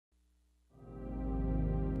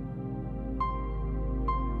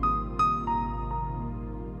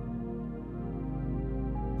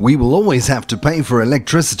We will always have to pay for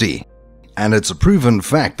electricity, and it's a proven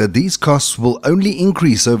fact that these costs will only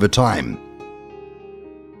increase over time.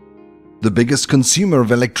 The biggest consumer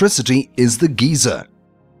of electricity is the geyser.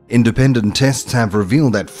 Independent tests have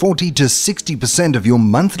revealed that 40 to 60% of your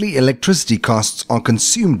monthly electricity costs are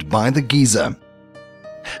consumed by the geyser.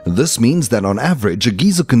 This means that on average, a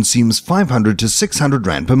geyser consumes 500 to 600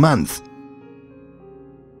 Rand per month.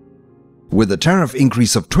 With a tariff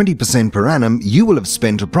increase of 20% per annum, you will have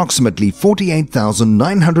spent approximately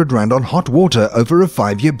 48,900 Rand on hot water over a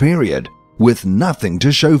 5-year period, with nothing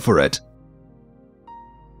to show for it.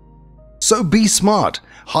 So be smart,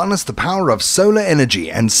 harness the power of solar energy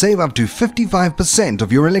and save up to 55%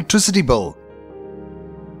 of your electricity bill.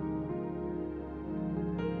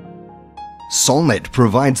 Solnet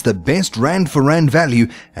provides the best Rand for Rand value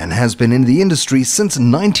and has been in the industry since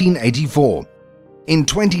 1984. In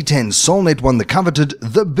 2010, Solnet won the coveted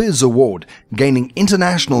The Biz Award, gaining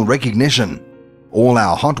international recognition. All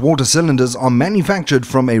our hot water cylinders are manufactured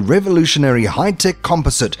from a revolutionary high-tech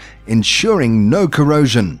composite, ensuring no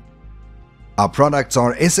corrosion. Our products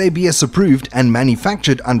are SABS approved and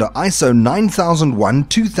manufactured under ISO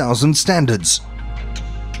 9001-2000 standards.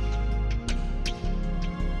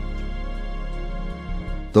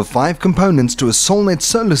 The 5 components to a Solnet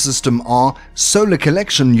solar system are solar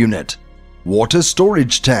collection unit, water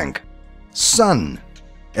storage tank, sun,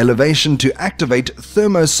 elevation to activate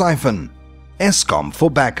thermosiphon, ESCOM for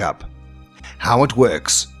backup. How it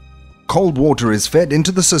works: cold water is fed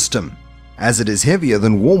into the system. As it is heavier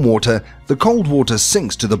than warm water, the cold water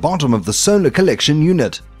sinks to the bottom of the solar collection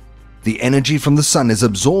unit. The energy from the sun is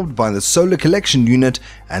absorbed by the solar collection unit,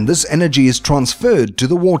 and this energy is transferred to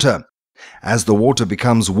the water. As the water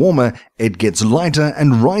becomes warmer, it gets lighter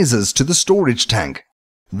and rises to the storage tank.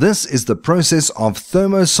 This is the process of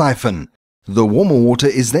thermosiphon. The warmer water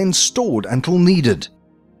is then stored until needed.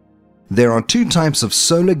 There are 2 types of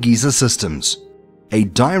solar geyser systems: a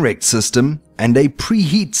direct system and a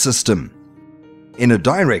preheat system. In a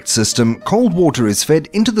direct system, cold water is fed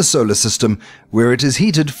into the solar system where it is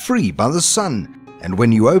heated free by the sun, and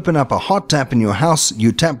when you open up a hot tap in your house,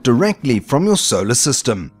 you tap directly from your solar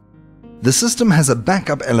system. The system has a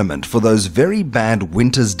backup element for those very bad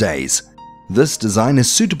winter's days. This design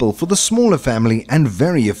is suitable for the smaller family and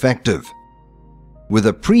very effective. With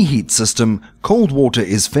a preheat system, cold water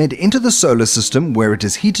is fed into the solar system where it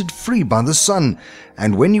is heated free by the sun,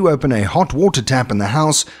 and when you open a hot water tap in the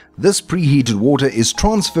house, this preheated water is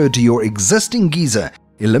transferred to your existing geyser,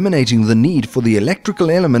 eliminating the need for the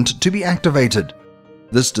electrical element to be activated.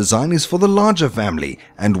 This design is for the larger family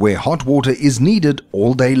and where hot water is needed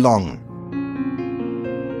all day long.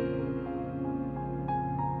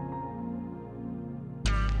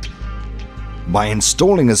 By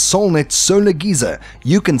installing a Solnet solar geyser,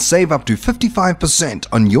 you can save up to 55%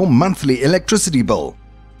 on your monthly electricity bill.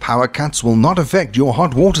 Power cuts will not affect your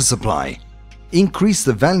hot water supply. Increase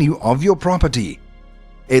the value of your property.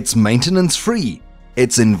 It's maintenance free.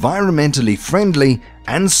 It's environmentally friendly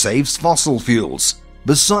and saves fossil fuels.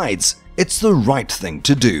 Besides, it's the right thing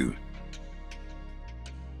to do.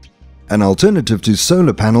 An alternative to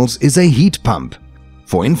solar panels is a heat pump.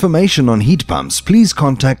 For information on heat pumps, please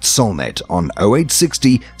contact Solnet on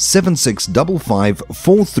 0860 7655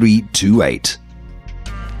 4328.